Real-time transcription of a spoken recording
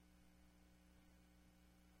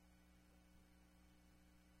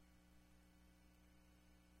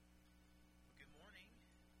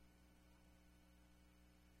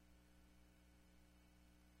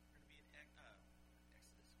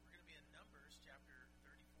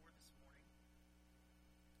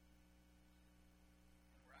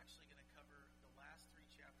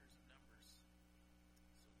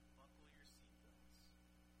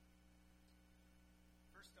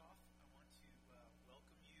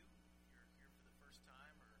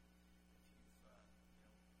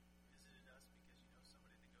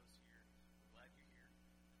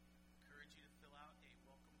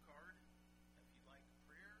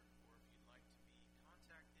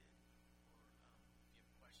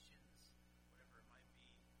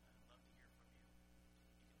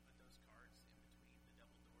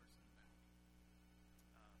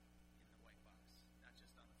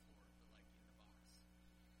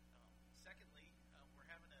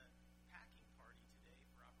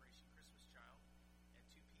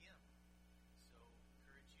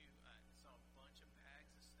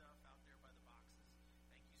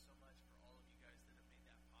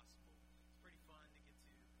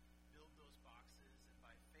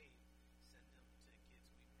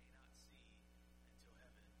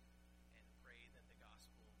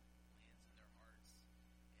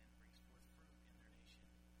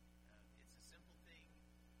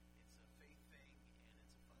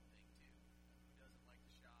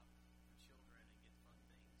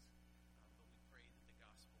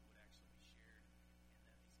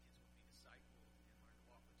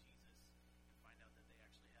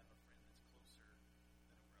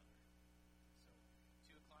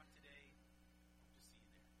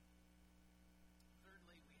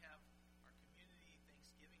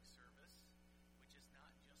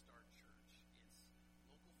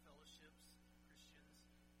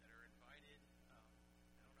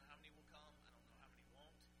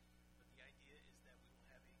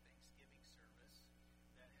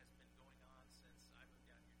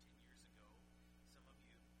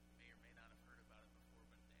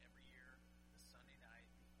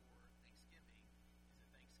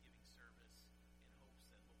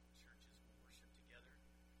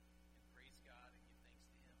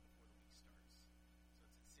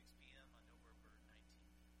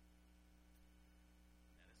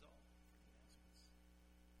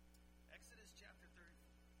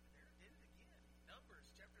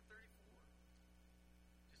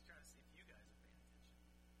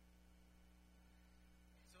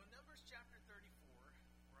chapter 34.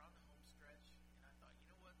 We're on the home stretch, and I thought, you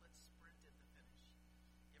know what? Let's sprint at the finish.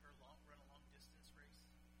 You ever run a long distance race?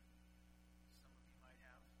 Some of you might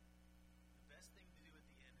have. The best thing to do at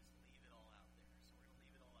the end is leave it all out there. So we're going to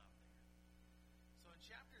leave it all out there. So in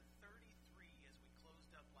chapter 33, as we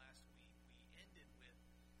closed up last week, we ended with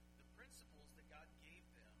the principles that God gave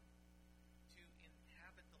them to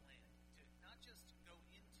inhabit the land, to not just go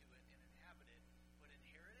into it and inhabit it, but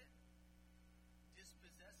inherit it,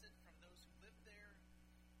 dispossess it from those who live there,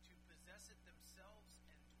 to possess it themselves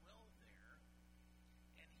and dwell there.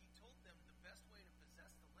 And he told them the best way to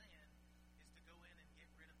possess the land is to go in and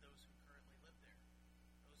get rid of those who currently live there.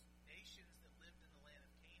 Those nations that lived in the land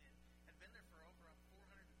of Canaan had been there for over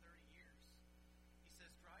 430 years. He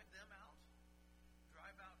says, drive them out.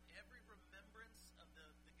 Drive out every remembrance of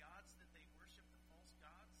the gods that they worship, the false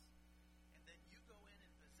gods. And then you go in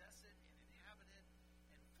and possess it and inhabit it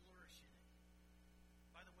and flourish in it.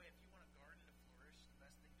 By the way, if you want a garden to flourish, the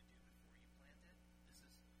best thing to do before you plant it,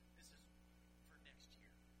 this is for next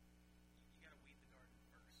year. You got to weed the garden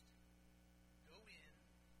first. Go in,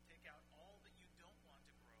 take out all that you don't want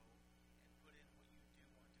to grow, and put in what you do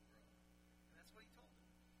want to grow. And that's what he told them.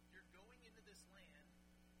 You're going into this land.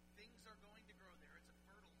 Things are going to grow there. It's a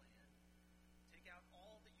fertile land. Take out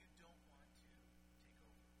all that you don't want to take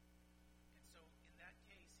over. And so in that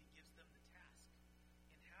case, he gives them the task.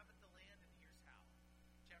 Inhabit the land, and here's how.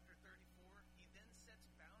 Chapter 34, he then sets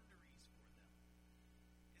boundaries for them.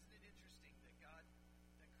 Isn't it interesting that God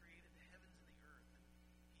that created the heavens and the earth,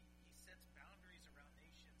 and he sets boundaries around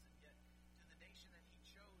nations, and yet to the nation that he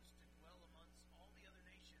chose to dwell amongst all the other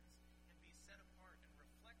nations and be set apart and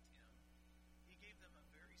reflect him, he gave them a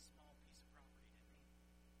very small piece of property, didn't he?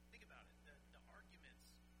 Think about it. The arguments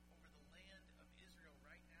over the land of Israel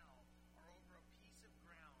right now are over a piece of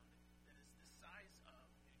ground that is the size of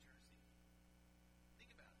New Jersey.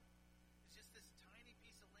 Think about it. It's just this tiny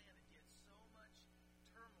piece of land, and yet so much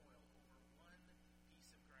turmoil over one piece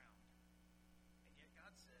of ground. And yet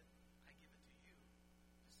God said, I give it to you,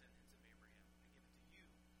 descendants of Abraham. I give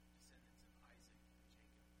it to you, descendants of Isaac and Jacob.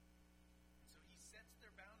 And so he sets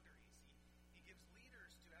their boundaries. He gives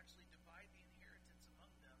leaders to actually divide the inheritance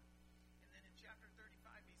among them. And then in chapter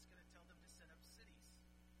 35, he's going to tell them to set up cities.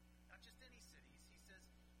 Not just any cities. He says,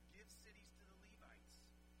 give cities to the Levites.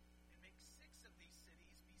 And make 6 of these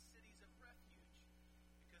cities be cities of refuge.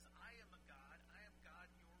 Because I am a God. I am God,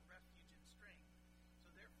 your refuge and strength.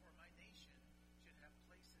 So therefore, my nation should have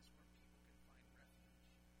places where people can find refuge.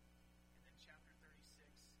 And then chapter 36,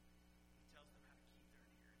 he tells them how to keep their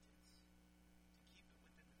inheritance. To keep it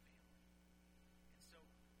within the family. And so,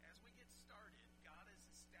 as we get started, God is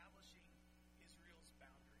establishing Israel's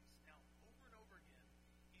boundaries. Now, over and over again,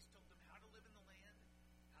 he's told them how to live in the land,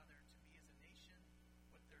 how they're to be as a nation,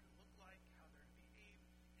 what they're to look like, how they're to behave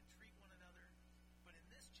and treat one another. But in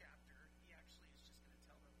this chapter, he actually is just going to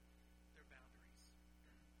tell them their boundaries.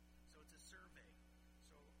 So it's a survey.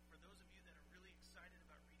 So for those of you that are really excited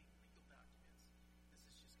about reading legal documents, this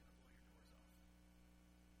is just going to blow your doors off.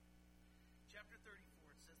 Chapter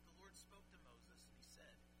 34, it says, the Lord spoke to Moses, and he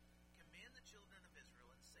said, command the children of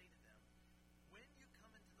Israel and say to them, when you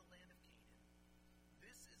come into the land of Canaan,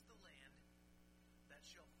 this is the land that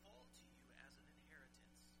shall fall to you as an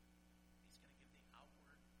inheritance. He's going to give the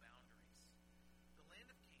outward boundaries. The land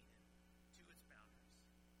of Canaan to its boundaries.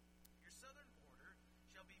 Your southern border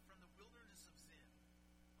shall be from the wilderness of Zin,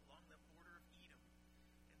 along the border of Edom,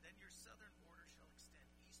 and then your southern border shall extend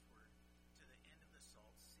eastward to the end of the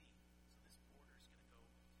Salt Sea. So this border is going to go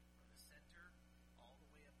from the center all the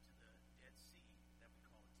way up to the Dead Sea that we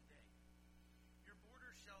call it today. Your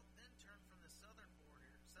border shall then turn from the southern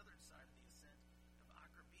side of the ascent of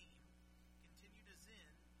Akrabim, continue to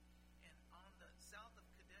Zin, and on the south of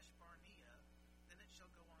Kadesh Barnea, then it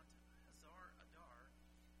shall go on to Hazar Adar,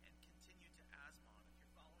 and continue to Asmon. If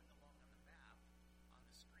you're following along on the map on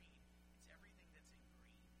the screen, it's everything that's in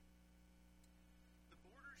green. The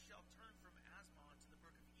border shall turn from Asmon to the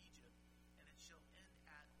brook of Egypt, and it shall end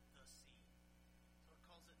at the sea. So it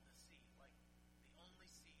calls it the sea, like the only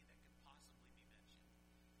sea that could possibly be mentioned.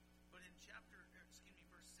 But in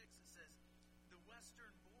verse 6, it says, the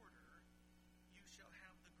western border you shall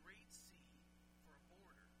have the great sea for a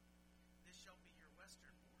border. This shall be your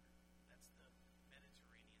western border. That's the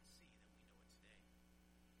Mediterranean Sea that we know it today.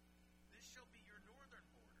 This shall be your northern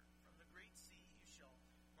border. From the great sea you shall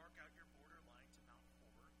mark out your border line to Mount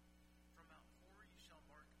Hor. From Mount Hor you shall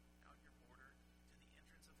mark out your border to the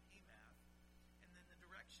entrance of Hamath. And then the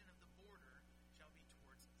direction of the border shall be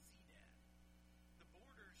towards Zedad. The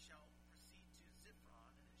border shall proceed to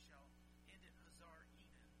Ziphron, and it shall end at Hazar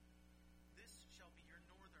Enan. This shall be your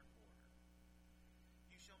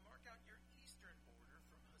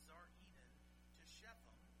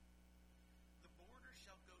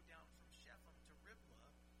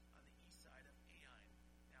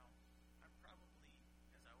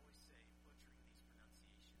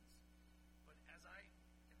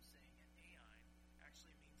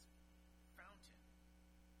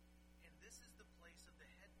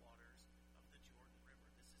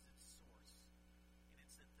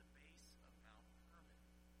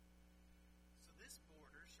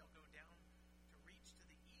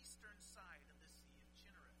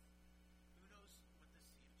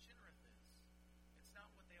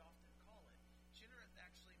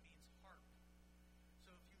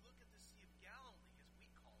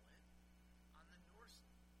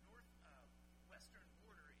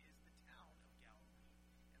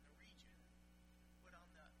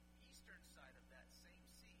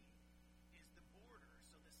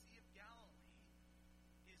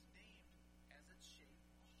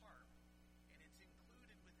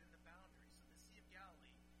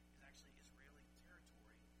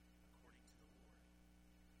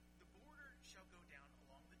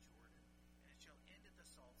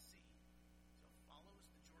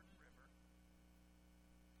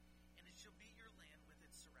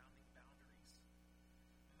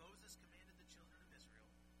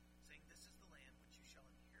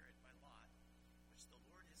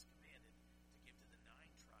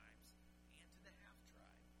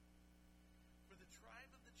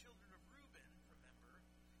tribe of the children of Reuben, remember,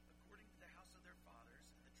 according to the house of their fathers,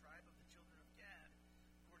 and the tribe of the children of Gad,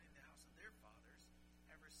 according to the house of their fathers,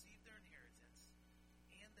 have received their inheritance,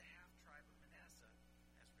 and the half tribe of Manasseh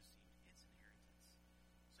has received its inheritance.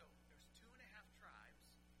 So there's 2.5 tribes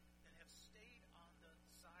that have stayed on the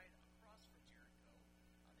side across from Jericho,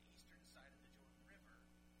 on the eastern side of the Jordan River,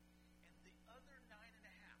 and the other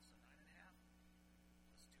 9.5, so 9.5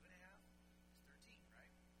 plus 2.5 is 13,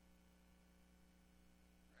 right?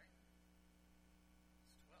 Right?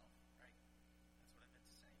 It's 12, right? That's what I meant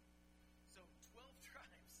to say. So 12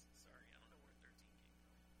 tribes, sorry, I don't know where 13 came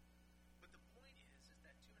from. But the point is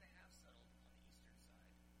that 2.5 settled on the eastern side,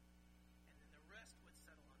 and then the rest would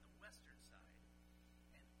settle on the western side.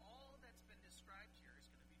 And all that's been described here is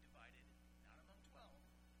going to be divided not among 12,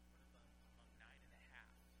 but among 9.5.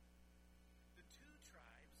 The 2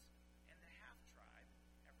 tribes and the half tribe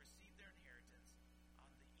have received their inheritance on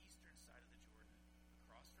the eastern side of the Jordan,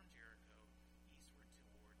 across from Jericho, eastward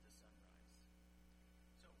toward the sunrise.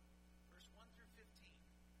 So, verse 1 through 15,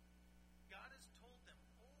 God has told them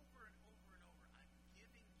over and over and over, I'm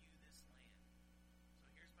giving you this land.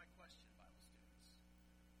 So here's my question, Bible students.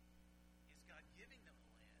 Is God giving them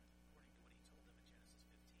the land according to what he told them in Genesis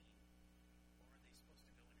 15? Or are they supposed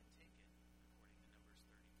to go in and take it according to Numbers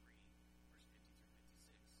 33, verse 50 through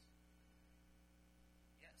 56?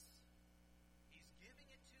 Yes. He's giving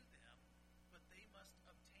it to them, but they must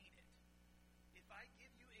obtain it. If I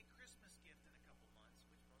give you a Christmas gift in a couple months,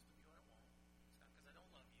 which most of you I won't, it's not because I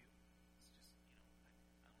don't love you. It's just,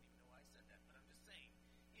 I don't even know why I said that, but I'm just saying,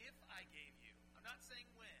 if I gave you, I'm not saying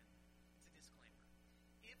when, it's a disclaimer.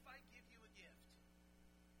 If I give you a gift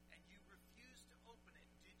and you refuse to open it,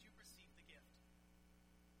 did you receive the gift?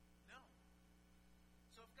 No.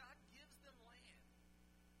 So if God gives them land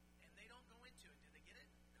and they don't go into it, do they get it?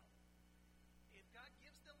 No. If God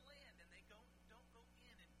gives them land and they don't go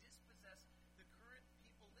in and dispossess the current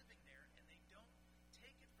people living there, and they don't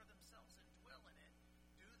take it for themselves and dwell in it,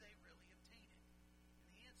 do they really obtain it?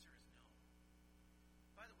 And the answer is no.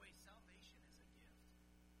 By the way, salvation is a gift.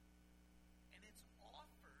 And it's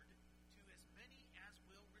offered to as many as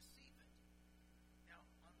will receive it. Now,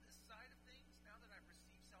 on this side of things, now that I've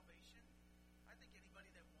received salvation, I think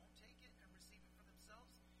anybody that won't take it and receive it for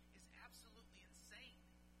themselves is absolutely insane.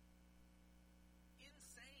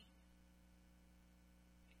 Insane.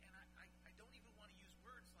 And I don't even want to use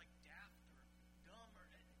words like daft or dumb, or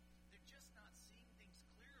they're just not seeing things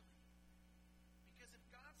clearly. Because if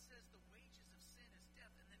God says the wages of sin is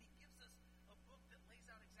death, and then he gives us a book that lays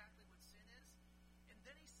out exactly what sin is, and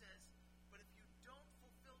then he says, but if you don't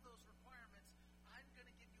fulfill those requirements, I'm going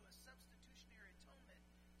to give you a substitutionary atonement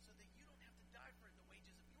so that you don't have to die for the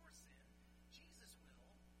wages of your sin. Jesus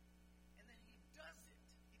will. And then he does it.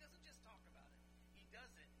 He doesn't just talk about it. He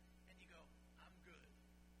does it, and you go, I'm good.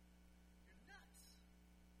 You're nuts.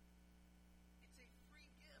 It's a free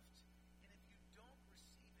gift, and if you don't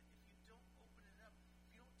receive it, if you don't open it up, if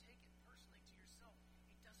you don't take it personally to yourself,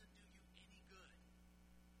 it doesn't do you any good.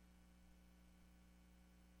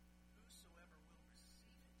 Whosoever will receive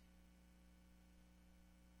it.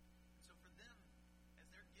 And so for them, as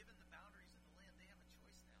they're given the boundaries of the land, they have a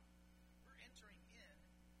choice now. We're entering in.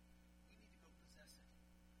 We need to go possess it.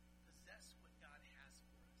 Possess what God has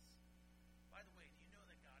for us. By the way, do you know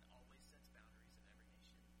that God always sets boundaries in every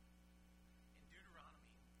nation? In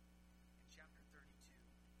Deuteronomy, in chapter 32,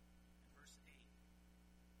 in verse 8,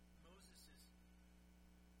 Moses is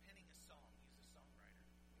penning a song. He's a songwriter.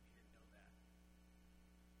 Maybe you didn't know that.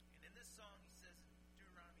 And in this song, he says in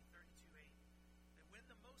Deuteronomy 32:8, that when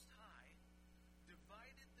the Most High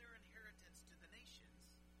divided their inheritance to the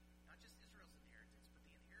nations, not just Israel's inheritance, but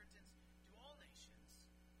the inheritance to all nations,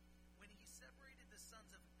 when he separated the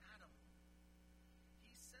sons of Adam,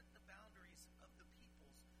 he set the boundaries of the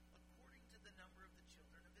peoples according to the number of the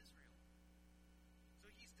children of Israel. So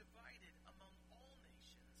he's divided among all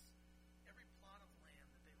nations every plot of land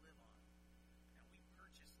that they live on. Now we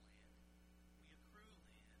purchase land, we accrue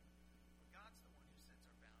land, but God's the one who sets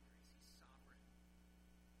our boundaries. He's sovereign.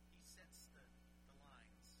 He sets the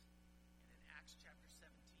lines. And in Acts chapter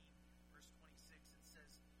 17, verse 26, it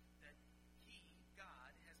says that he,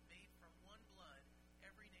 God, has made from one blood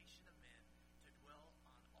every nation of men to dwell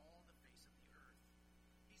on all the face of the earth.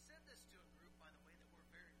 He said this to a group, by the way, that were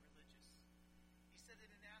very religious. He said it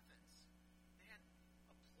in Athens. They had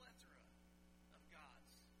a plethora of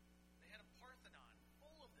gods. They had a Parthenon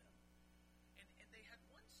full of them. And they had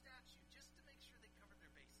one statue just to make sure they covered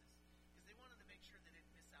their bases, because they wanted to make sure they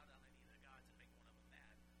didn't miss out on any of the gods and make one of them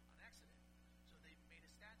mad on accident. So they made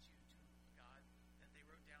a statue to a god that they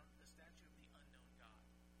wrote down, the statue of the unknown God,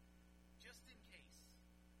 just in case.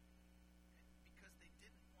 Because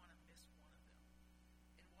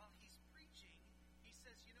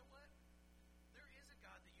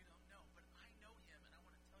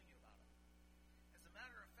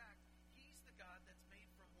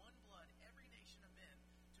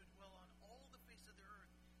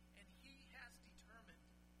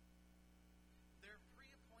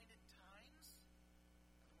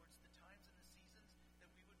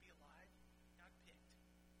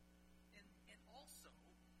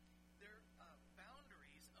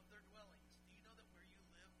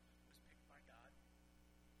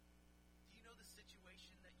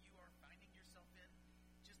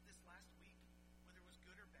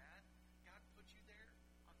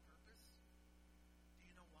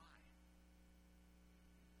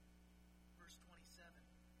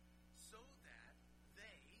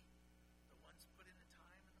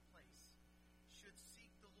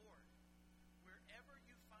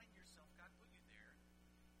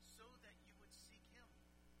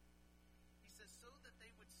so that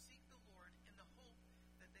they would seek the Lord in the hope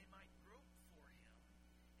that they might grope for him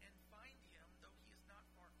and find him, though he is not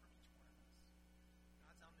far from each one of us.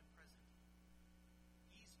 God's omnipresent.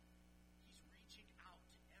 He's reaching out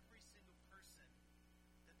to every single person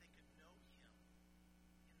that they could know him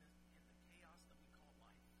in the chaos that we call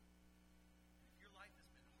life. And if your life has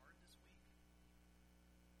been hard this week,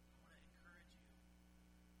 I want to encourage you.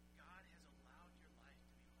 God has allowed your life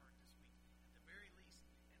to be hard this week. At the very least,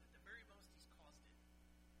 and at the very most, he's caused it.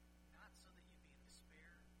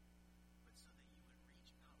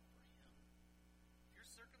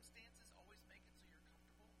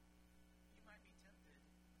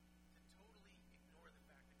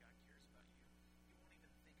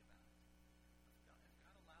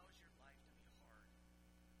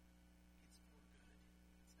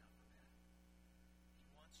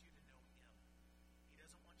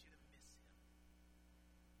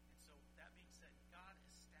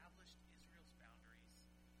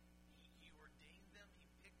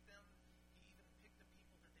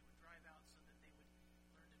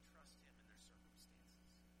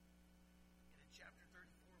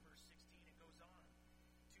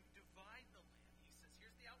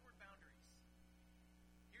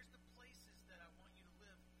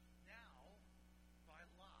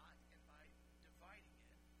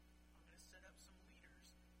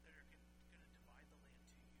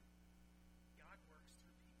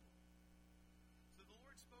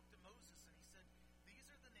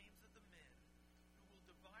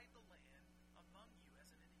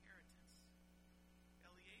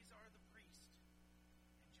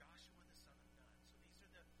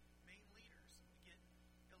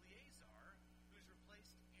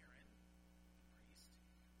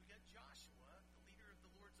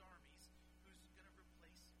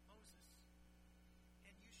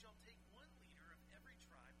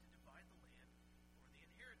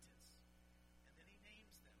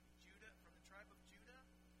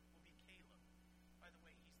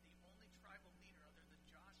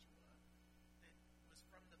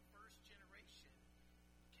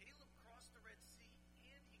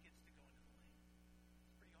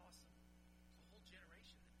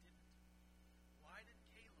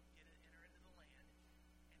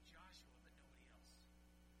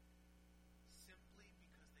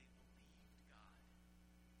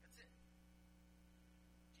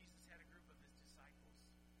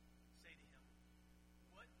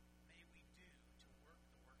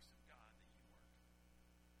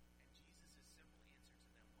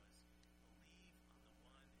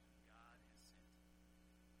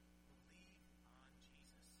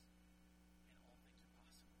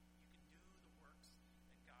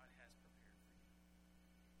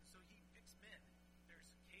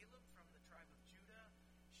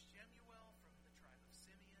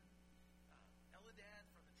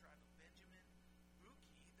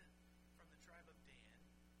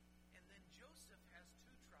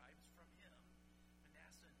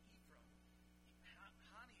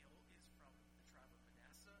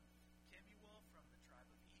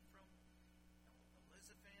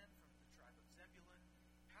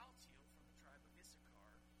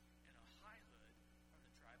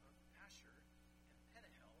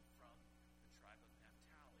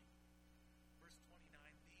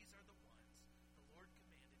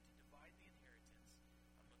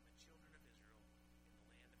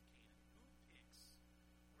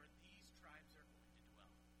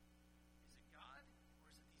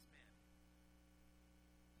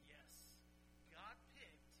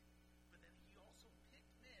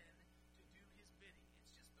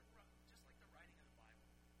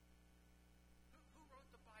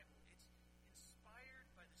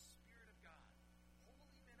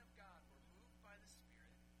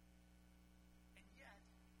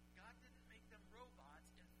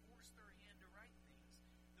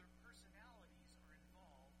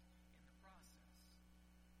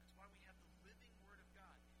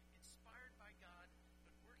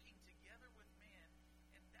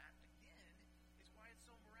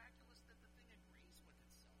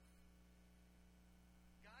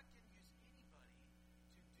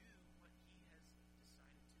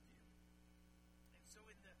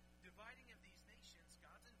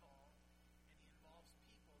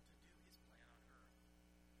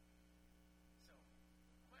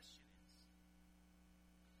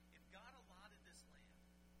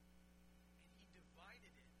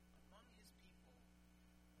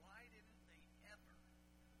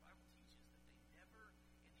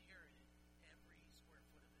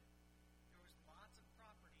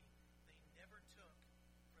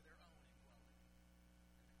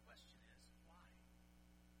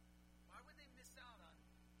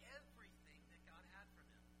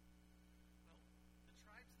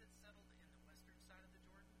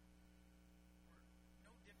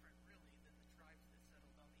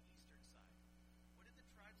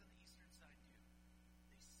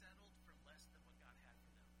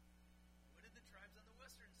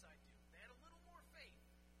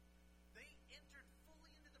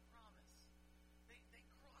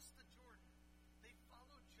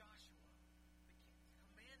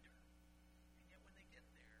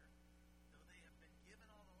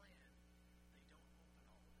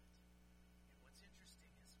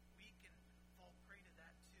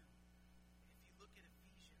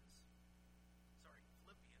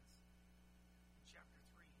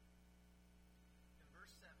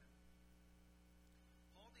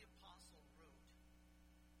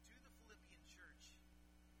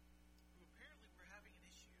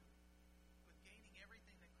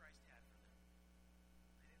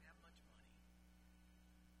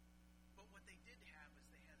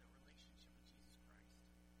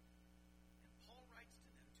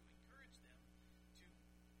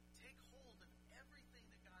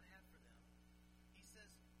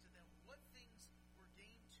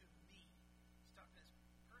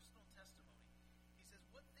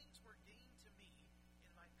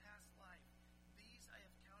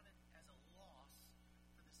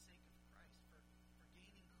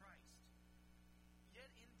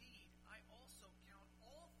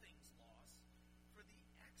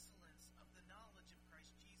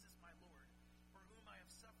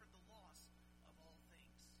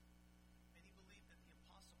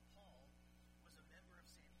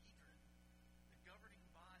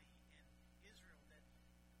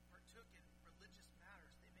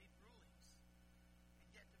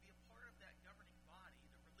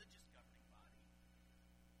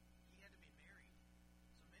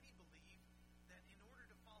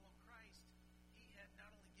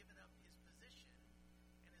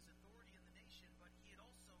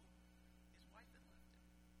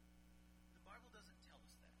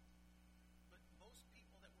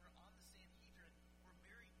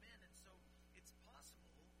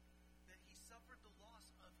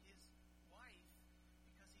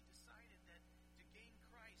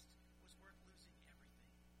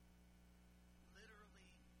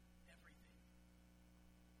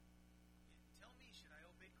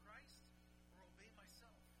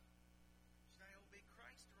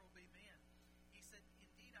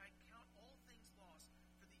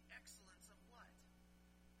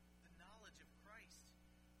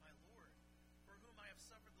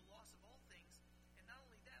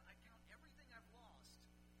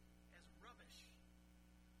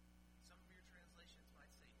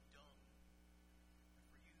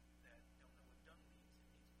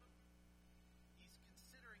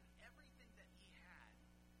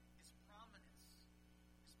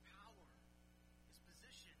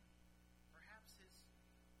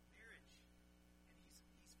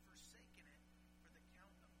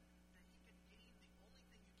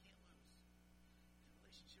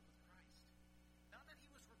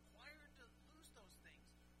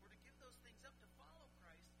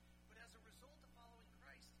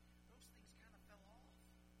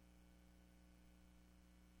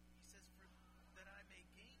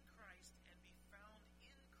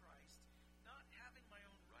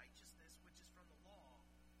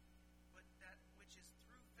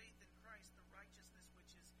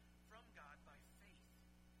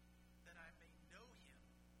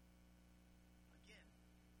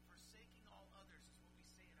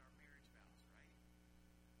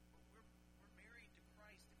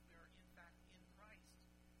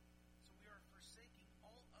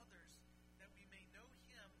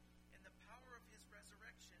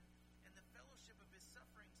 his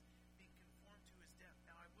sufferings, being conformed to his death.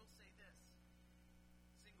 Now I will say this,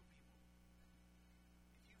 single people,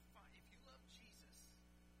 if you love Jesus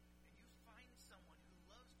and you find someone who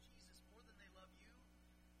loves Jesus more than they love you,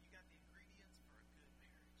 you got the ingredients for a good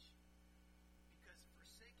marriage. Because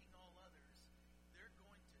forsaking all others, they're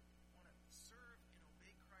going to want to serve and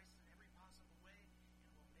obey Christ in every possible way,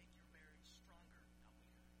 and will make your marriage stronger, not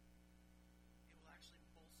weaker. It will actually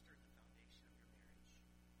bolster the foundation of your marriage.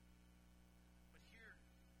 But here,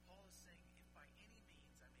 Paul is saying, if by any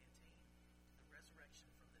means I may attain the resurrection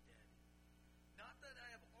from the dead, not that I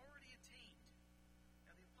have already attained.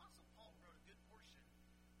 Now, the Apostle Paul wrote a good portion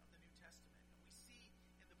of the New Testament, and we see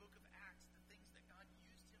in the book of Acts the things that God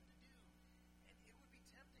used him to do, and it would be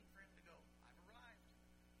tempting for him to go, I've arrived.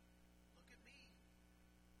 Look at me,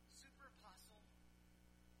 super apostle.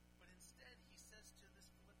 But instead, he says to this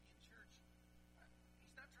Philippian church,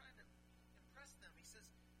 he's not trying to impress them. He says,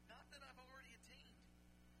 not that I've already attained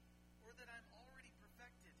or that I'm already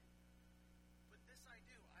perfected, but this I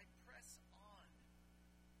do, I press on,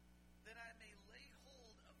 that I may lay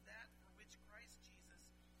hold of that for which Christ Jesus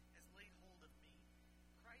has laid hold of me.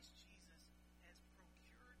 Christ Jesus has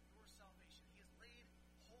procured your salvation. He has laid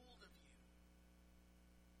hold of you.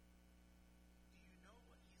 Do you know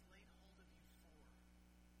what he's laid hold of you for?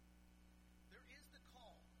 There is the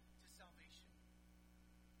call to salvation.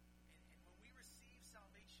 And when we receive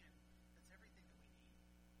salvation, that's everything that we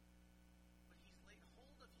need. But he's laid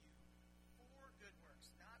hold of you for good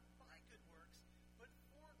works, not by good works, but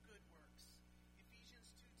for good works.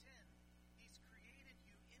 Ephesians 2:10. He's created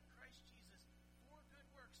you in Christ Jesus for good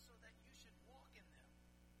works so that you should walk in them.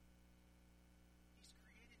 He's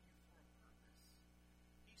created you for a purpose.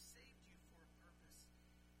 He saved you for a purpose.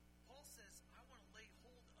 Paul says, I want to lay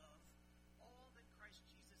hold of all that Christ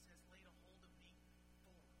Jesus has laid a hold of me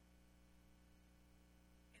for.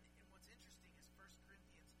 And what's interesting is 1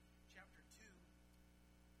 Corinthians chapter 2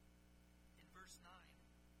 in verse 9.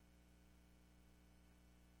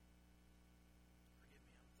 Forgive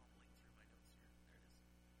me, I'm fumbling through my notes here. There it is.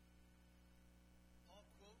 Paul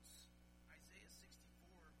quotes Isaiah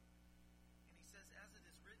 64, and he says, as it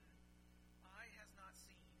is written, eye has not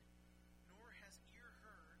seen, nor has ear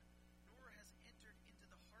heard, nor has entered into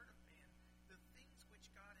the heart of man the things which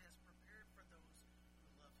God has prepared for those who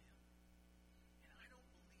love him. And I don't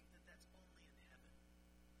believe that that's only in heaven.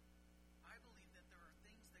 I believe that there are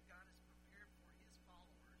things that God has prepared for his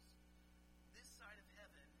followers this side of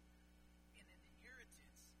heaven, in an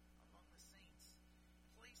inheritance among the saints,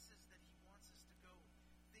 places that he wants us to go,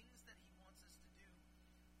 things that he wants us to do,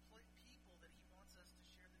 people that he wants us to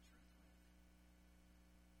share the truth with.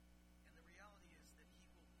 And the reality is that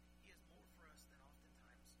he has more for us than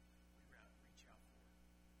oftentimes we reach out for.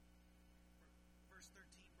 Verse 13,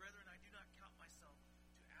 brethren, I do not count myself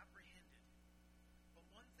to apprehended, but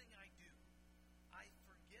one thing I do, I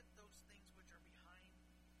forget those things which are behind,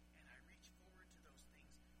 and I reach forward to those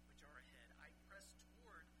things which are ahead. I press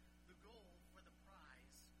toward the goal for the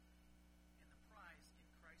prize. And the prize in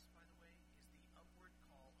Christ, by the way, is the upward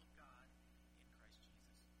call of God in Christ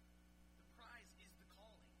Jesus. The prize is the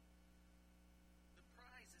calling. The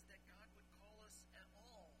prize is that God would call us at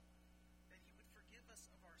all, that he would forgive us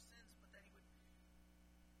of our sins, but that he would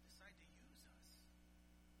decide to use us.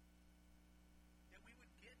 That we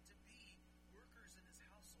would get to be workers in his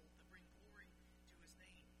household that bring glory to his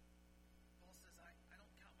name. Paul says, I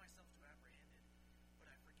don't count myself to apprehended,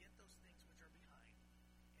 but I forget those things which are behind,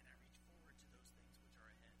 and I reach forward to those things which are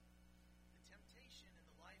ahead. The temptation in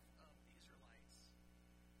the life of the Israelites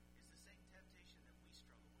is the same temptation that we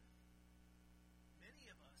struggle with.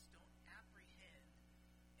 Many of us don't apprehend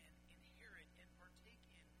and inherit and partake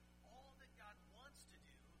in all that God wants to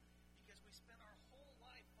do because we spend our whole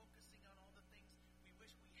life focusing on all the things we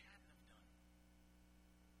wish we hadn't have done.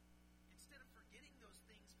 Instead of forgetting those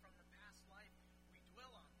things from the past life, we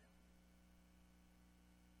dwell on them.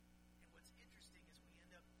 And what's interesting is we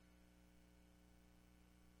end up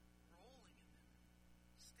rolling in them,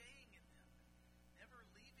 staying in them, never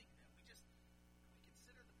leaving them. We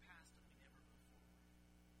consider the past and we never move forward.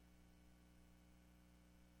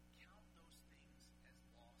 Count those things as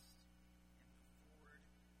lost and move forward,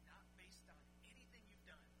 not based on anything you've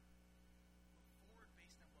done. Move forward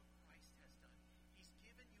based on what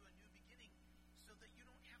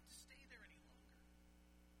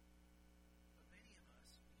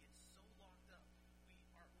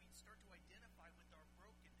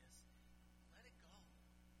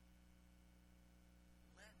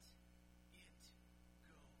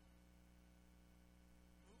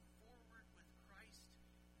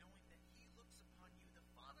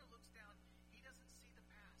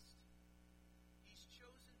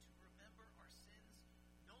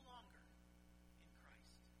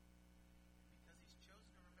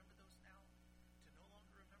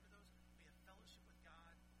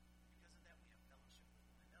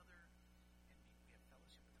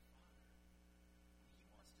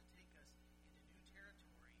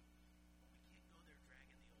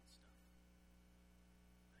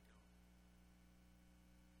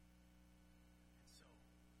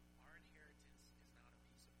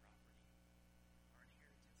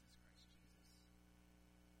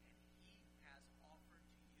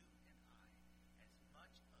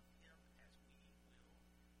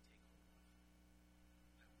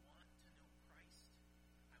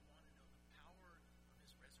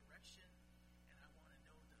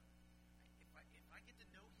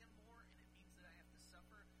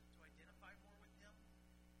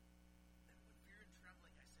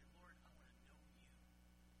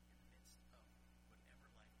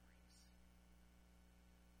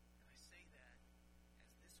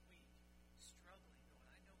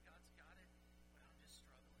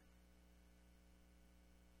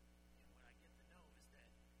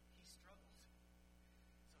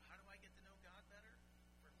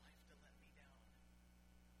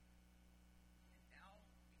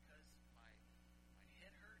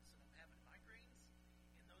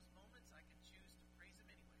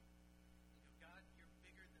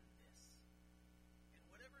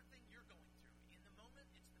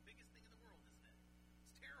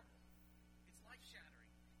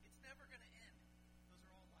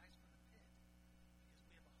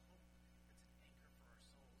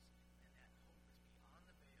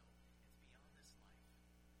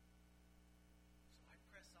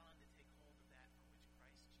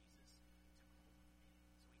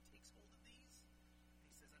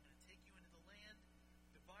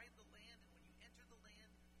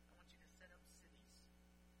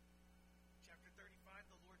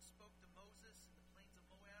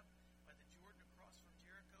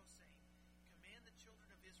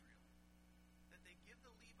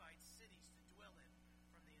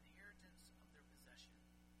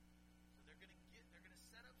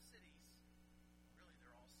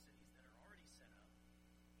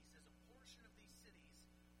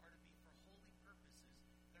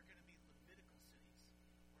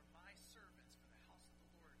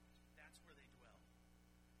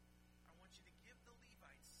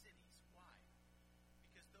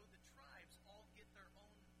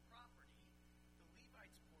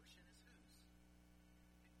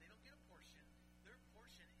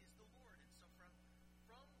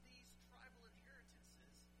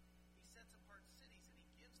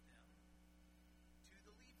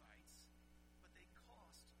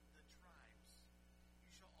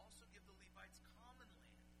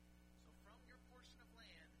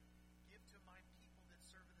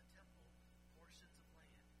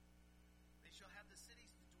shall have the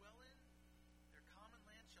cities to dwell in. Their common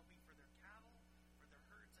land shall be for their cattle, for their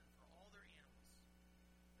herds, and for all their animals.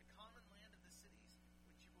 The common land of the cities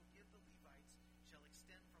which you will give the Levites shall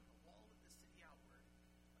extend from the wall of the city outward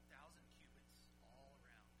 1,000 cubits all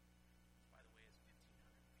around, which, by the way, is 1,500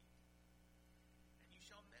 feet. And you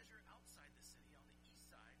shall measure outside the city on the east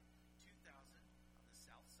side 2,000, on the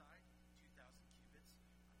south side 2,000 cubits,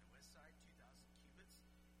 on the west side 2,000 cubits,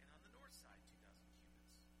 and on the north side 2,000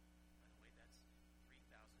 cubits. By the way, that's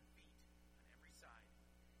 3,000 feet on every side.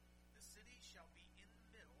 The city shall be in the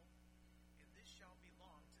middle, and this shall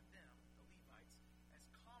belong to them, the Levites, as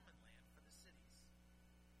common land for the cities.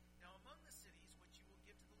 Now among the cities which you will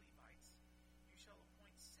give to the Levites, you shall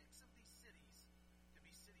appoint 6 of these cities to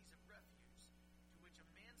be cities of refuge, to which a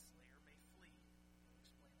manslayer may flee.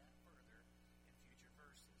 We'll explain that further in future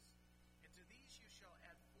verses. And to these you shall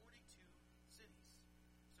add 42 cities.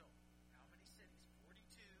 So, how many cities?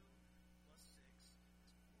 42 plus 6 is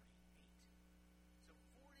 48. So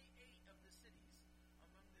 48 of the cities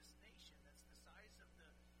among this nation that's the size of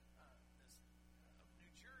of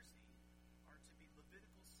New Jersey are to be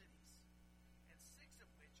Levitical cities, and 6 of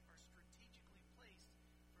which are strategically placed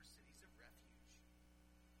for cities of refuge.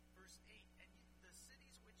 Verse 8, and the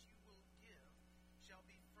cities which you will give shall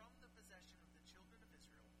be from the possession of the children of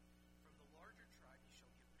Israel. From the larger tribe you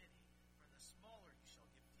shall give many, from the smaller you shall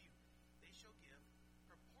give few. They shall give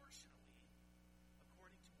proportionally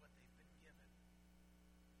according to what they've been given.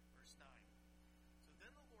 Verse 9, so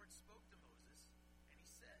then the Lord spoke to Moses, and he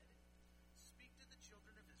said, speak to the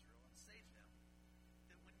children of Israel and say to them,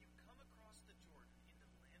 that when you come across the Jordan into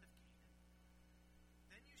the land of Canaan,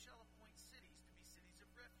 then you shall appoint cities to be cities of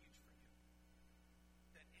refuge for you,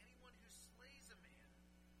 that anyone who slays a man,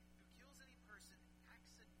 who kills any person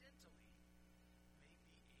accidentally,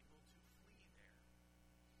 may be able to flee there.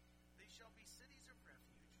 They shall be cities of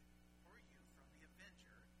refuge for you from the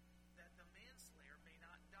avenger, that the manslayer may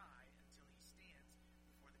not die until he stands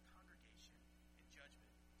before the congregation in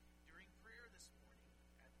judgment. During prayer this morning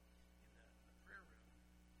in the prayer room,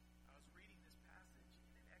 I was reading this passage,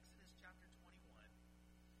 and in Exodus chapter 21,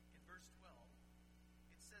 in verse 12,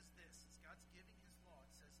 it says this, as God's giving his law,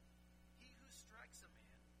 it says, he who strikes a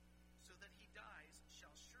man so that he dies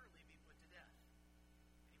shall surely be put to death.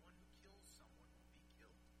 Anyone who kills someone will be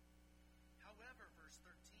killed. However, verse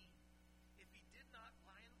 13, if he did not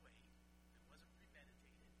lie in wait, it wasn't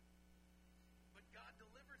premeditated, but God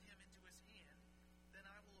delivered him into his hand, then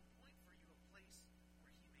I will appoint for you a place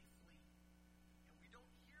where he may flee. And we don't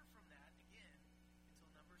hear from that again until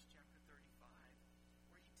Numbers chapter 35,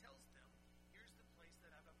 where he tells them, here's the place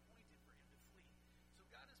that I've appointed for him to flee. So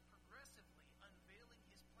God is progressively unveiling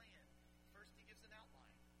his plan. First he gives an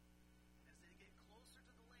outline, and as they get closer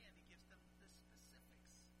to the land, he gives them the specifics.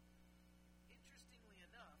 Interestingly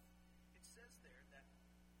enough, it says there that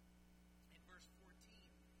in verse 14,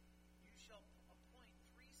 you shall appoint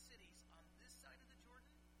 3 cities on this side of the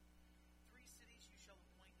Jordan, 3 cities you shall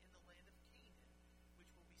appoint in the land of Canaan,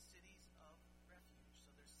 which will be cities of refuge.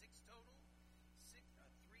 So there's 6 total,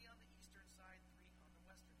 3 on the eastern side, 3 on the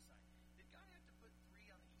western side. Did God have to put 3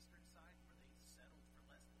 on the eastern side where they settled for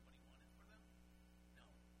less than what he wanted for them? No.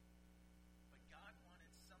 But God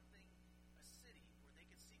wanted something, a city where they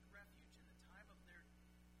could seek refuge in the time of their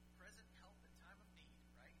present help and time of need,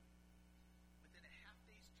 right? Within a half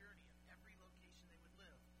day's journey of every location they would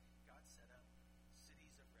live, God set up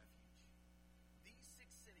cities of refuge. These 6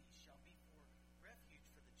 cities shall be for refuge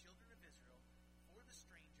for the children of Israel, for the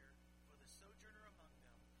stranger, for the sojourner among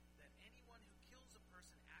them, that anyone who kills a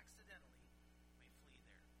person accidentally may flee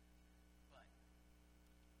there. But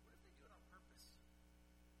what if they do it on purpose?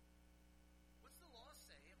 What's the law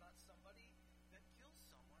say about somebody that kills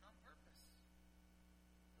someone on purpose?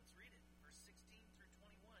 Let's read it, verse 16 through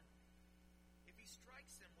 21. If he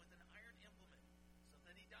strikes him with an iron implement so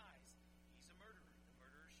that he dies, he's a murderer. The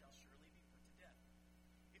murderer shall surely be put to death.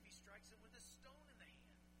 If he strikes him with a stone in the hand,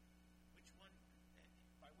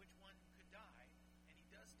 by which one could die, and he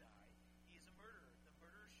does die, he is a murderer. The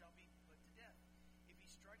murderer shall be put to death. If he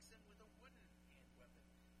strikes him with a wooden hand weapon,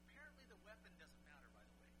 apparently the weapon doesn't matter, by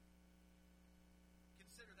the way.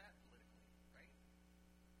 Consider that politically, right?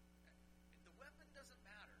 The weapon doesn't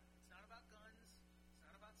matter. It's not about guns. It's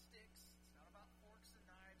not about sticks. It's not about forks and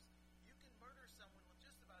knives. You can murder someone with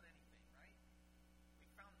just about anything, right? We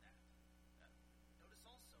found that. Notice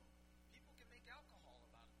also, people can make alcohol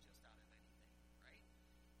about just out of anything, right?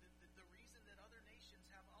 The reason that other nations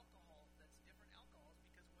have alcohol that's different alcohol is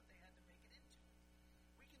because of what they had to make it into.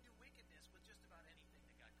 We can do wickedness with just about anything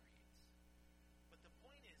that God creates. But the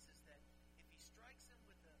point is that if he strikes him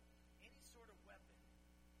with any sort of weapon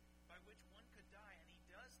by which one could die, and he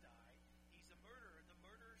does die, he's a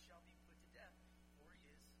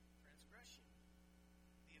expression,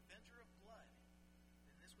 the avenger of blood,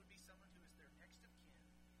 then this would be someone who is their next of kin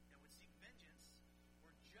that would seek vengeance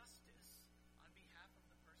or justice on behalf of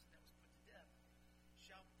the person that was put to death,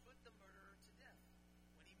 shall put the murderer to death.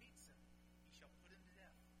 When he meets him, he shall put him to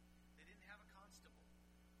death. They didn't have a constable.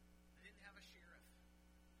 They didn't have a sheriff.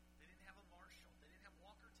 They didn't have a marshal. They didn't have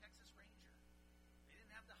Walker, Texas Ranger. They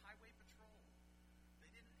didn't have the Highway Patrol.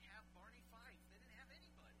 They didn't have Barney Fife. They didn't have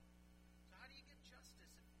anybody. So how do you get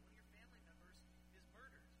justice if one of your family members is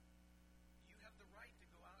murdered? You have the right to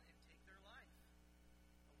go out and take their life.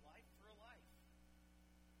 A life for a life.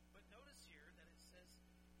 But notice here that it says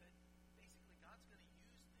that basically God's going to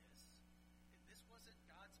use this. This wasn't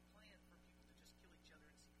God's plan for people to just kill each other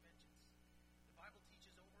and seek vengeance. The Bible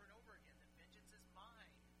teaches over and over again that vengeance is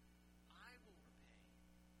mine. I will repay.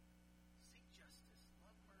 Seek justice.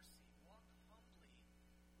 Love mercy. Walk humbly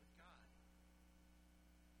with God.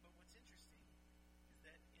 But what's interesting is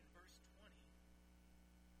that in verse 20,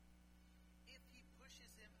 if he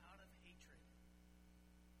pushes him out of hatred,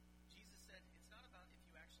 Jesus said it's not about if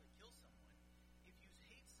you actually kill someone. If you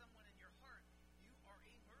hate someone in your heart, you are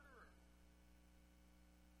a murderer.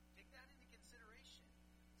 Take that into consideration.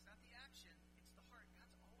 It's not the action, it's the heart.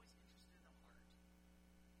 God's always interested in the heart.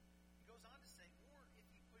 He goes on to say, or if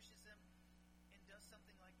he pushes him and does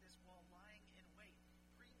something like this while lying in wait,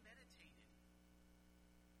 premeditated,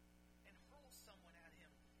 and hurls someone at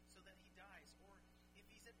him so that he dies, or if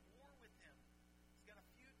he's at war with him, he's got a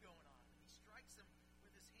feud going on, and he strikes him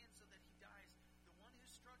with his hand so that he dies, the one who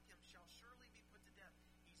struck him shall surely be put to death.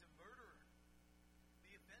 He's a murderer.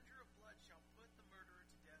 The avenger of blood shall put the murderer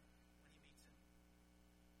to death when he meets him.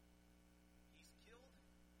 He's killed,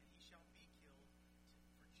 and he shall be killed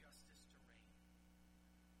for justice to reign.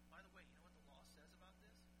 By the way, you know what the law says about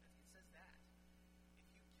this? It says that.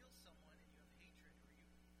 If you kill someone and you have hatred or you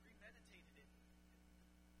premeditated it,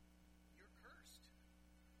 you're cursed.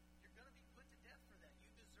 You're going to be put to death for that. You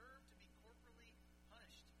deserve to be corporally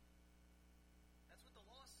punished. That's what the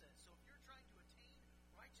law says. So if you're trying to attain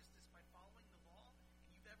righteousness by following the law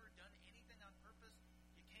and you've ever done anything on purpose,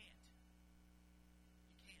 you can't.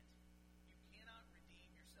 You can't. You cannot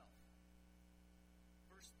redeem yourself.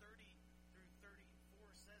 Verse 30 through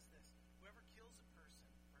 34 says this. Whoever kills a person,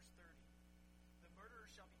 verse 30, the murderer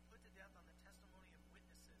shall be put to death on the testimony of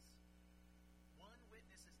witnesses. One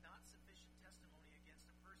witness is not sufficient testimony against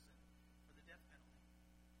a person for the death penalty.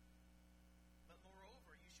 But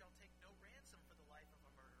moreover, you shall take no ransom for the life of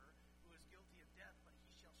a murderer who is guilty of death, but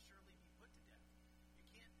he shall surely be put to death. You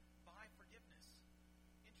can't buy forgiveness.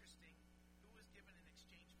 Interesting, who was given in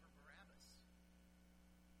exchange for Barabbas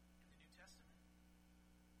in the New Testament?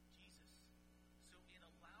 Jesus. So in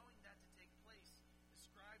allowing that to take place, the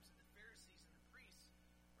scribes and the Pharisees and the priests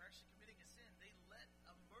were actually committing a sin. They let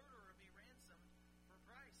a murderer be ransomed for a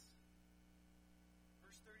price.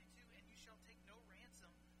 Verse 32, and you shall take no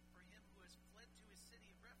ransom for him who has fled to his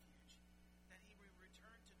city of refuge, that he may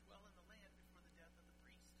return to dwell in the land before the death of the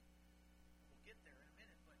priest. We'll get there in a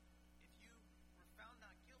minute, but if you were found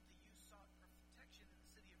not guilty, you sought protection in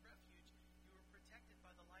the city of refuge, you were protected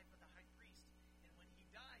by the life of the high priest, and when he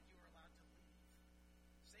died, you were allowed to leave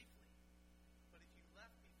safely. But if you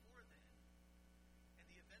left before then, and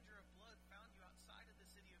the avenger of blood found you outside of the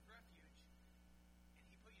city of refuge, and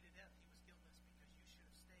he put you to death, he was guiltless because you should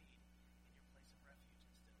have stayed in your place of refuge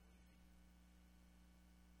instead of leaving.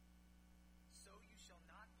 So you shall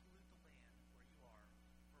not pollute the land where you are,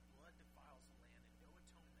 for blood defiles the land, and no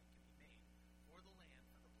atonement can be made for the land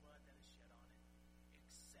for the blood that is shed on it,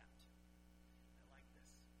 except, I like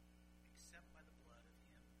this, except by the blood of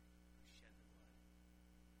him who shed the blood.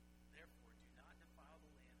 Therefore do not defile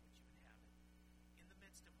the land which you inhabit, in the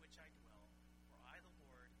midst of which I dwell, for I, the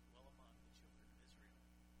Lord, dwell among the children of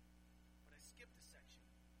Israel. But I skipped a section.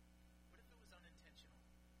 What if it was unintentional?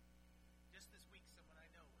 Just this week, someone I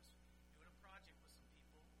know was doing a project with some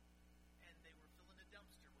people, and they were filling a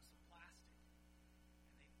dumpster with some plastic,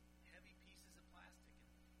 and heavy pieces of plastic,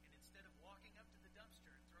 and instead of walking up to the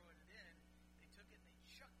dumpster and throwing it in, they took it and they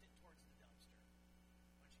chucked it towards the dumpster.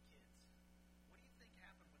 A bunch of kids. What do you think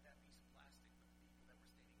happened with that piece of plastic with the people that were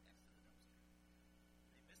standing next to the dumpster?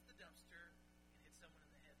 They missed the dumpster and hit someone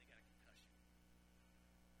in the head. They got a concussion.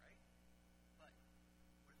 Right? But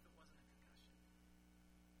what if it wasn't a concussion?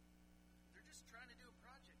 They're just trying to do a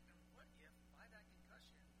project, and what if by that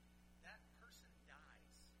concussion that person dies?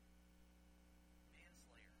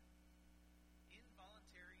 Manslayer.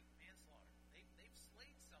 Involuntary manslaughter. They've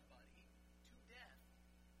slayed somebody to death,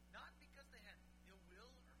 not because they had ill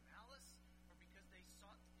will or malice, or because they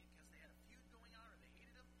had a feud going on or they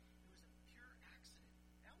hated him. It was a pure accident.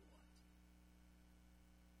 Now what?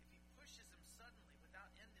 If he pushes him suddenly without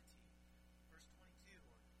enmity,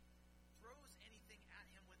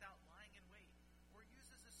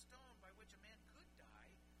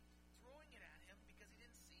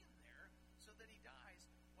 that he dies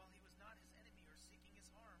while he was not his enemy or seeking his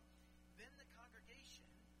harm, then the congregation,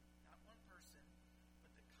 not one person,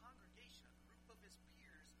 but the congregation, a group of his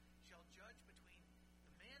peers, shall judge between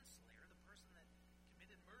the manslayer, the person that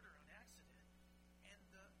committed murder on accident, and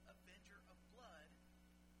the avenger of blood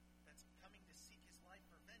that's coming to seek his life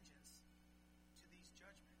for vengeance to these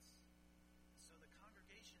judgments. So the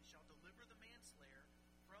congregation shall deliver the manslayer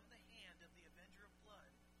from the hand of the avenger of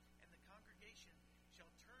blood, and the congregation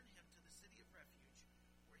shall turn him to the city of refuge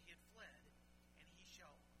where he had fled, and he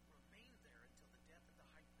shall remain there until the death of the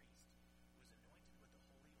high priest, who is anointed with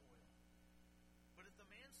the holy oil. But if the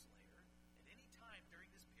manslayer, at any time during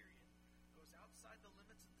this period, goes outside the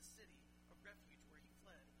limits of the city of refuge where he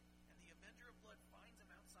fled, and the avenger of blood finds him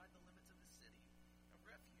outside the limits of the city of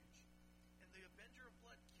refuge, and the avenger of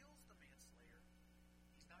blood kills the manslayer,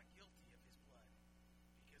 he's not guilty of his blood,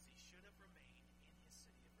 because he should have remained in his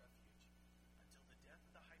city of refuge until the death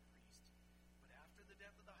of the high priest. But after the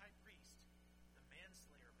death of the high priest, the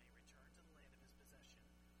manslayer may return to the land of his possession.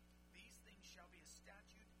 These things shall be a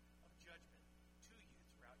statute of judgment to you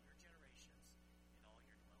throughout your generations in all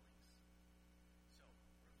your dwellings. So,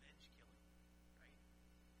 revenge killing, right?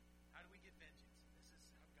 How do we get vengeance? This is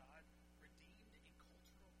how God redeemed a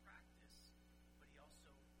cultural practice, but he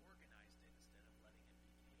also organized it instead of letting it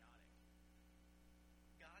be chaotic.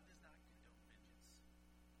 God does not condone vengeance.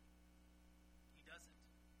 He doesn't.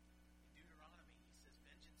 In Deuteronomy, he says,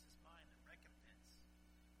 vengeance is mine, and recompense.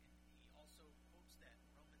 And he also quotes that in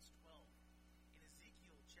Romans 12. In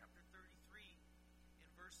Ezekiel chapter 33, in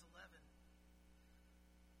verse 11,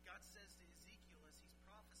 God says to Ezekiel as he's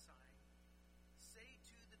prophesying, "Say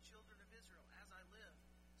to the children of Israel, as I live,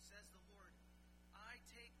 says the Lord, I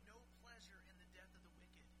take no pleasure in the death of the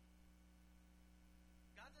wicked."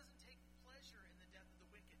 God doesn't take pleasure in the death of the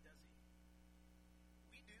wicked, does he?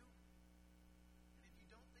 We do. And if you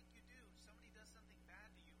don't think you do, somebody does something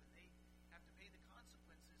bad to you and they have to pay the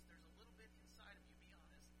consequences, there's a little bit inside of you, be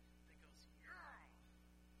honest, that goes, yeah.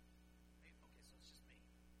 Okay, so it's just me.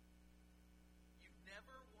 You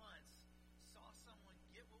never once saw someone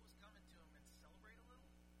get what was coming to them and celebrate a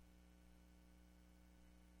little?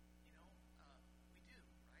 We do,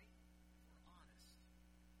 right? If we're honest.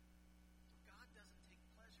 So God doesn't take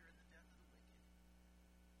pleasure in the death of the wicked.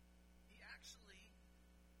 He actually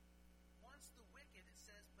wants the wicked, it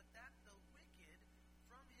says, but that the wicked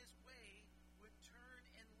from his way would turn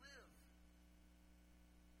and live.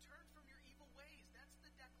 Turn from your evil ways. That's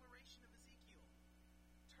the declaration of Ezekiel.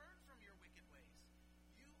 Turn from your wicked ways.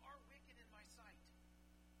 You are wicked in my sight.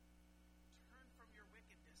 Turn from your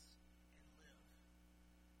wickedness and live.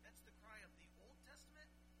 That's the cry of the Old Testament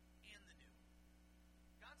and the New.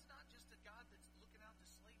 God's not just a God that's looking out to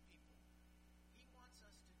slay people. He wants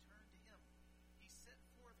us to turn to him. He set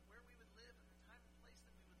forth where we would live and the time and place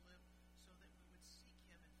that we would live so that we would seek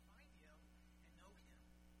him and find him and know him.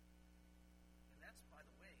 And that's, by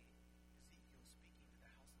the way, Ezekiel speaking to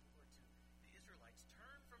the house of the Lord, to the Israelites.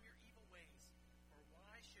 Turn from your evil ways, or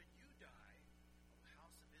why should you die, O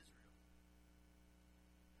house of Israel?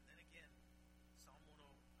 And then again, Psalm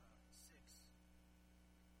 103,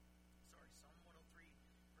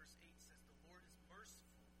 verse 8 says, "The Lord is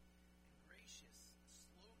merciful and gracious,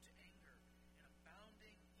 slow to anger, and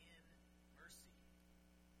abounding in mercy."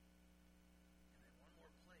 And then one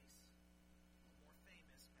more place, a little more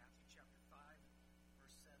famous, Matthew chapter 5,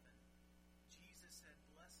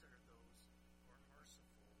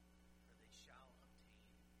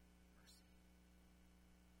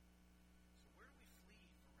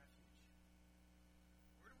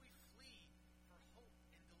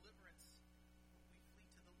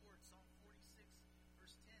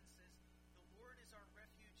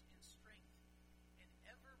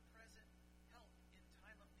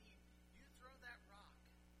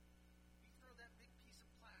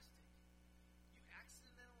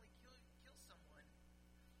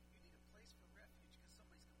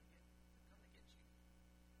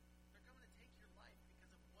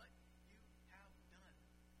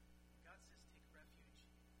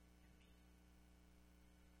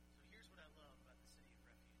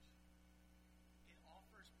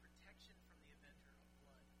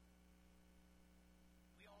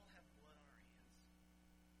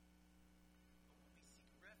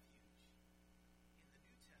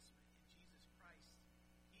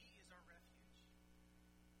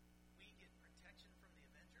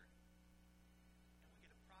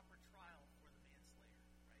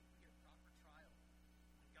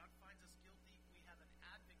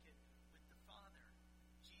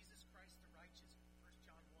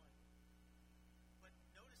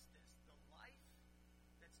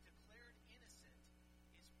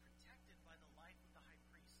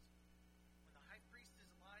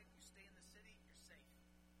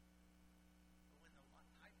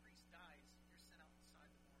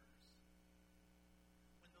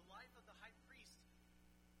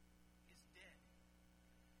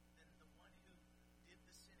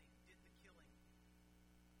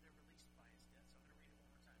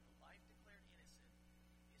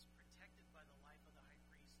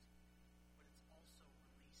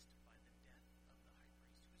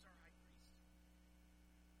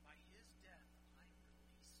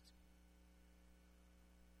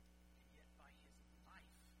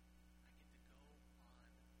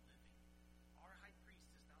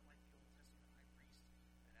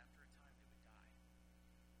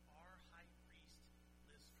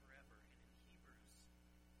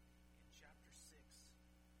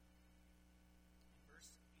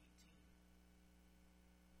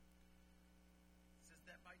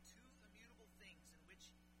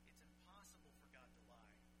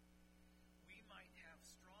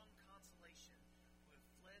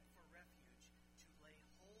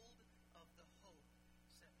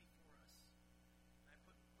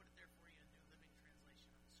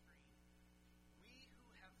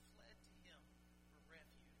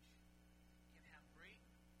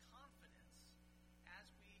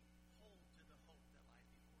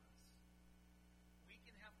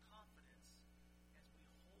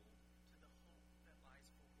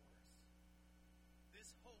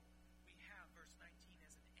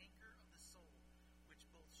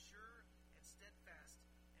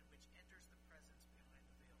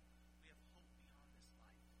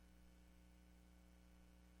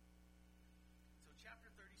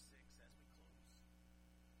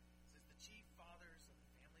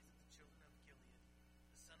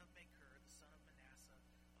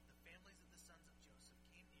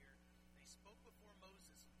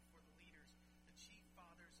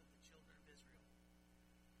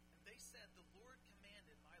 said, "The Lord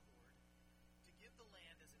commanded my Lord to give the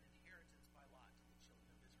land as an inheritance by lot to the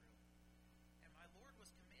children of Israel. And my Lord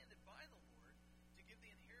was commanded by the Lord to give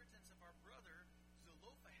the inheritance of our brother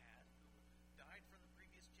Zelophehad, who died from the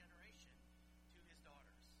previous generation, to his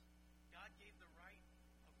daughters." God gave the right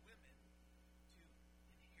of women to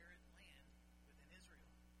inherit land within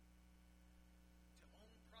Israel, to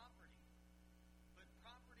own property, but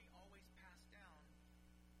property always passed down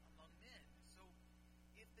among men. So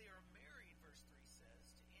if they are married, verse 3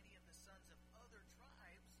 says, to any of the sons of other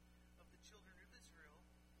tribes of the children of Israel,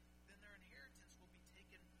 then their inheritance will be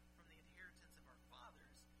taken from the inheritance of our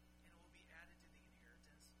fathers, and it will be added to the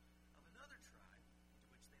inheritance of another tribe into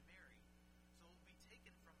which they marry. So it will be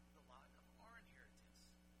taken from the lot of our inheritance.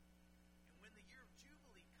 And when the year of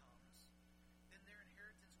Jubilee comes, then their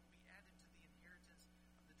inheritance will be added to the inheritance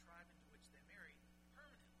of the tribe into which they marry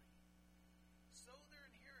permanently. So their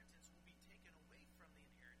inheritance will be taken away from the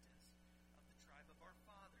inheritance of the tribe of our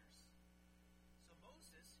fathers. So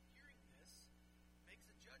Moses, hearing this, makes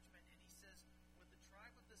a judgment, and he says, "What the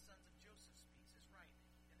tribe of the sons of Joseph speaks is right."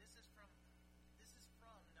 And this is from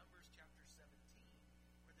Numbers chapter 17,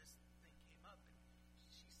 where this thing came up,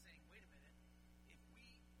 and she's saying, wait a minute, if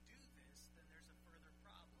we do this, then there's a further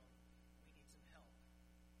problem. We need some help.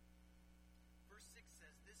 Verse 6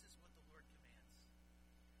 says, "This is what the Lord commands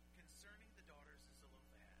concerning the daughters of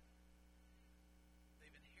Zelophehad.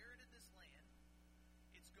 They've inherited this land.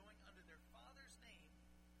 It's going under their father's name.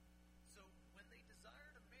 So when they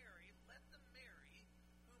desire to marry, let them marry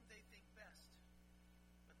whom they think best.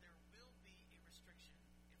 But there will be a restriction.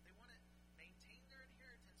 If they want to maintain their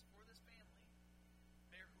inheritance for this family,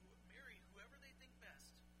 marry whoever they think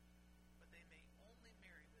best, but they may only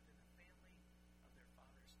marry within the family of their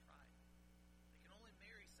father's tribe. They can only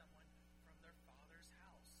marry someone from their father's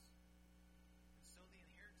house. And so the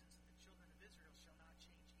inheritance of the children of Israel shall not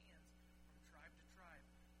change hands from tribe to tribe.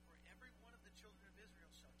 For every one of the children of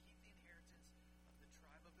Israel shall keep the inheritance of the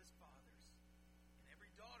tribe of his fathers. And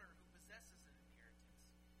every daughter who possesses an inheritance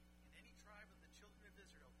in any tribe of the children of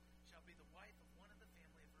Israel shall be the wife of one of the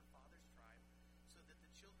family of her father's tribe, so that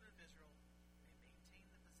the children of Israel may maintain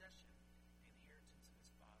the possession and inheritance of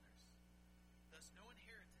his fathers. Thus no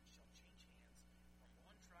inheritance shall change hands from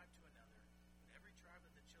one tribe to another, but every tribe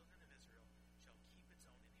of the children of Israel shall keep its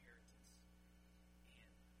own inheritance.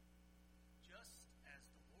 And just as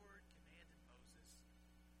the Lord commanded Moses,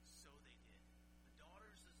 so they did. The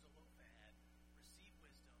daughters of Zelophehad received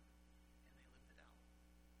wisdom, and they lived it out."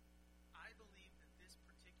 I believe that this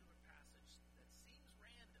particular passage that seems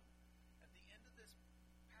random at the end of this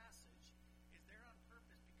passage is there on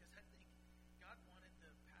purpose, because I think God wanted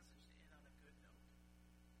the passage to end on a good note.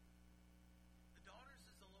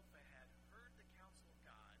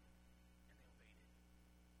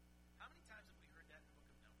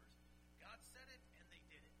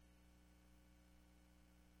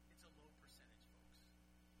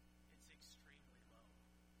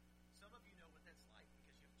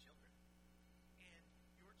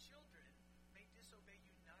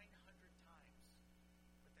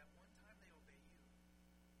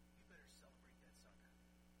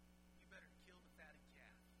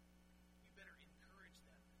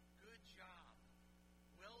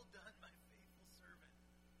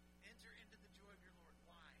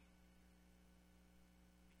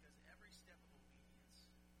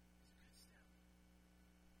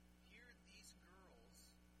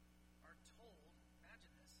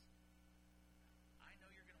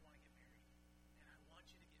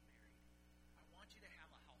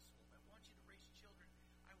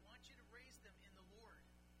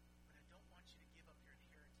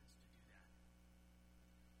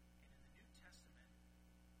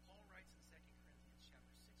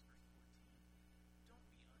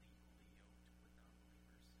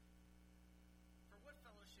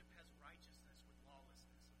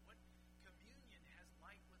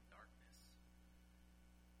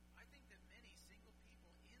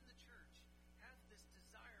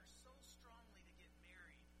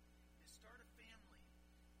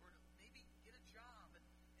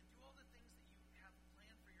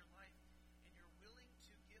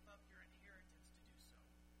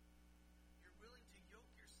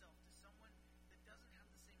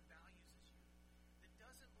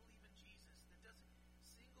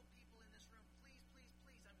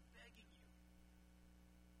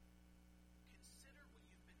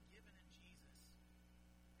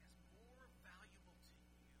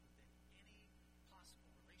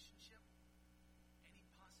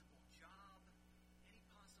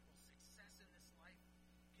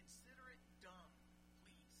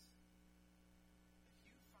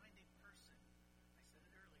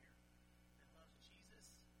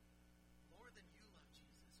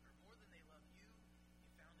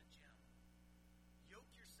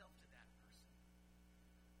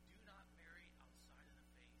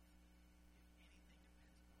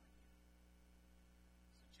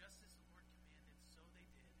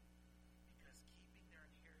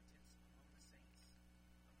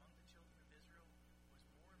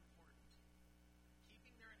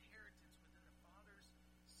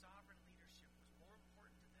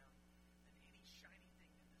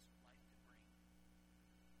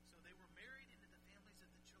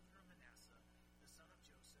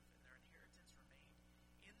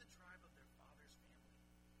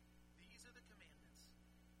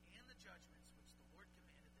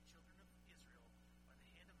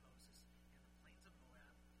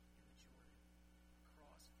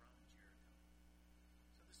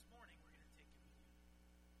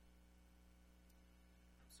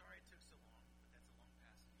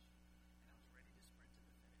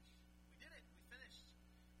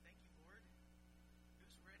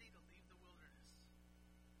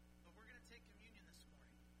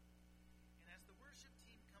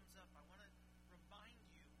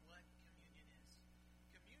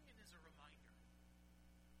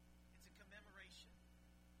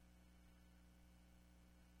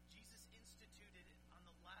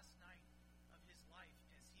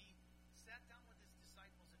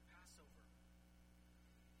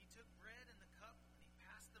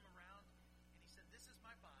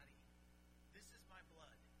 my body, this is my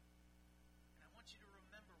blood. And I want you to remember